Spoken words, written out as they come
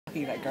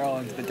Leave that girl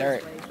into the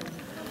dirt.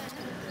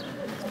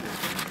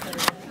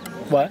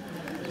 What?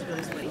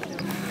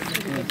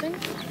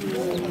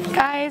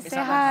 Guys, say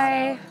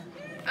hi.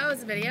 Oh,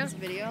 it's a video? It's a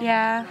video?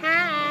 Yeah.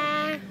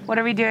 Hi. What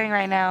are we doing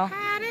right now?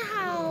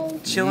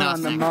 Chilling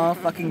on the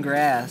motherfucking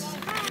grass.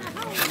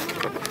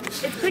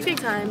 It's picnic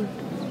time.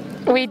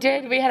 We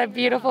did. We had a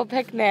beautiful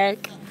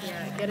picnic.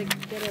 Yeah, get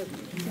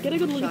a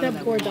good look at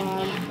that poor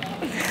dog.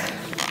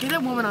 Get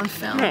that woman on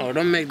film. No,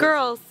 don't make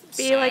Girls,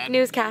 be like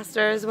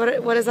newscasters.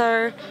 What is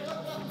our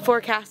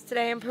forecast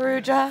today in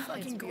Perugia?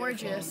 Fucking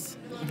gorgeous.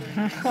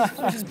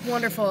 Which is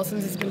wonderful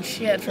since it's been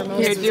shit for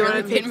most Here, of do the you time.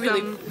 want to take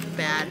really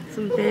bad.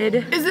 some vid?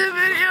 Is it a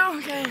video?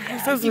 Okay.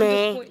 This is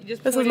me.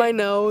 This is my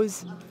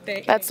nose.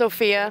 That's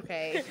Sophia.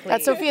 Okay.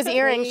 That's Sophia's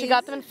earrings. She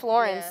got them in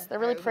Florence. Yeah, They're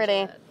really I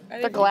pretty.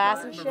 The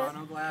glass and shit.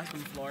 Murano glass from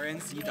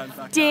Florence. You done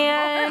fucked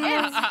Dan.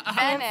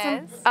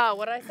 Venice. Oh,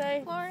 what did I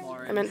say? up.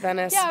 I meant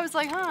Venice. Yeah, I was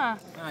like, huh.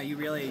 Oh, you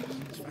really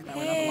fucked that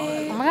one up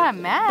a lot. Oh my god,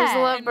 Matt. There's the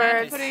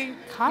lovebirds.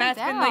 Matt's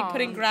been like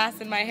putting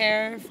grass in my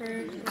hair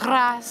for.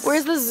 grass.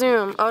 Where's the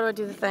zoom? Oh, do I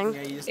do the thing?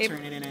 Yeah, you just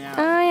turn it in and out.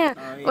 Oh yeah.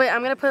 Oh, yeah. Wait,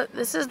 I'm gonna put.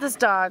 This is this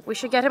dog. We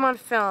should get him on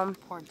film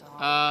Poor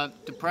dog.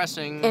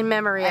 Depressing. in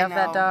memory of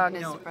that dog.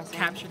 No,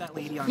 capture that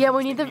lady on Yeah,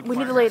 we need the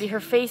lady. Her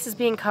face is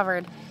being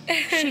covered.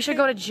 She should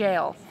go to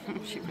jail.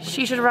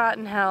 She should rot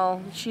in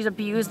hell. She's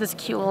abused this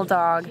cute little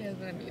dog.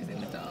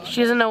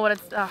 She doesn't know what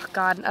it's. Oh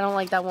God, I don't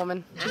like that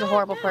woman. She's a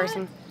horrible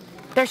person.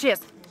 There she is.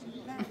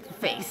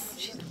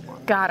 Face.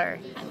 Got her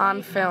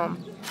on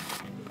film.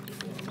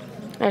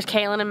 There's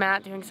Kaylin and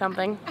Matt doing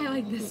something. I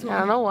like this I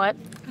don't know what.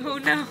 Oh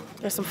no.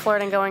 There's some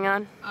flirting going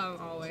on. Oh,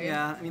 always.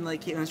 Yeah, I mean,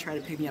 like, Caitlin's tried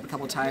to pick me up a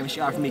couple times. She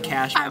offered me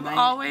cash one I'm night.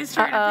 always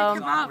trying to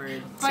pick him up,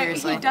 Awkward. but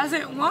Seriously. he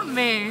doesn't want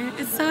me.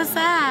 It's so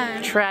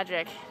sad.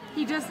 Tragic.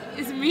 He just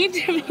is mean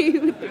to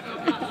me.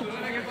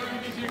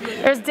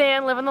 There's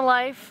Dan living the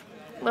life,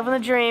 living the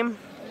dream.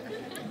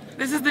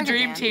 This is the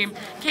dream team.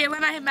 Kayla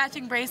and I have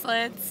matching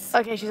bracelets.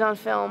 Okay, she's on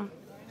film.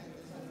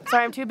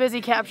 Sorry, I'm too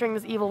busy capturing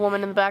this evil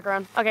woman in the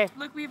background. Okay.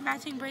 Look, we have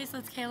matching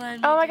bracelets, Kayla.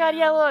 And Oh my me God, do.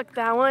 yeah, look,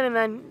 that one, and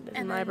then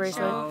And my then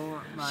bracelet.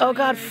 Oh, my Oh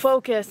God,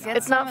 focus. Get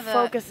It's some not of the-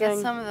 focusing.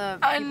 Get some of the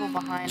people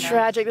behind us.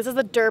 Tragic. This is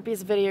the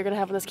derpiest video you're gonna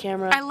have on this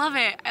camera. I love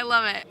it. I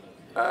love it.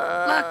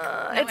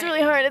 It's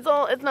really hard.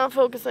 It's not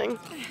focusing.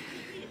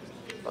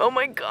 Oh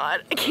my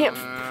God, I can't.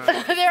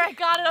 There, I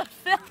got it on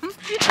film.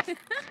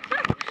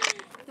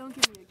 Don't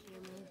give me a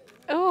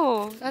camera.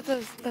 Oh,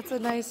 that's a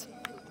nice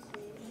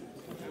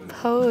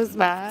pose,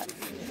 Matt.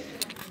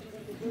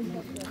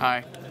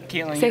 Hi.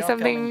 Caitlin, Say you know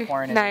something filming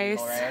porn is nice.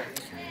 illegal,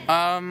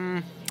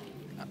 right?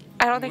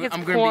 I don't think it's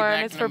I'm gonna be porn.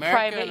 back It's in for America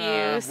private in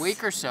a use.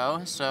 week or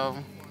so. So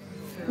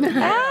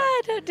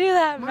Ah, don't do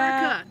that,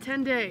 Matt. Marka,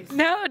 10 days.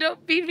 No, don't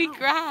feed me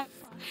grass.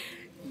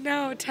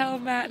 No, tell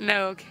Matt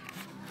no.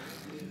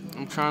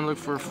 I'm trying to look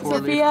for a 4-leaf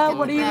Sophia,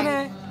 what are you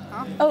clover.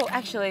 gonna? Oh,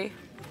 actually.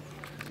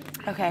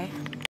 Okay.